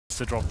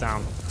to drop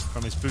down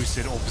from his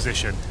boosted or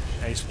position.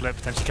 A split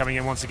potentially coming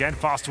in once again.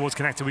 Fast towards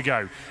connector we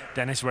go.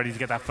 Dennis ready to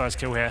get that first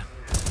kill here.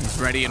 He's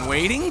ready and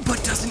waiting,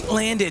 but doesn't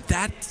land it.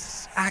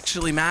 That's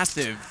actually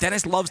massive.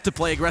 Dennis loves to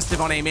play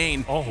aggressive on A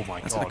main. Oh my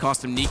god. That's gonna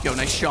cost him NiKo.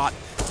 Nice shot.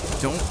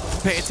 Don't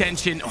pay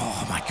attention.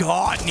 Oh my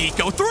god,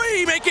 NiKo.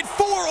 3, make it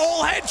 4,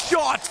 all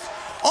headshots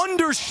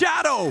under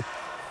Shadow.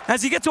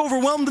 As he gets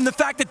overwhelmed in the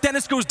fact that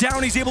Dennis goes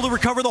down, he's able to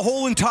recover the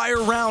whole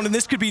entire round, and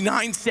this could be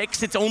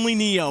 9-6. It's only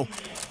Neo.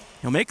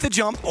 He'll make the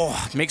jump.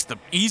 Oh, makes the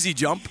easy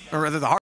jump, or rather the hard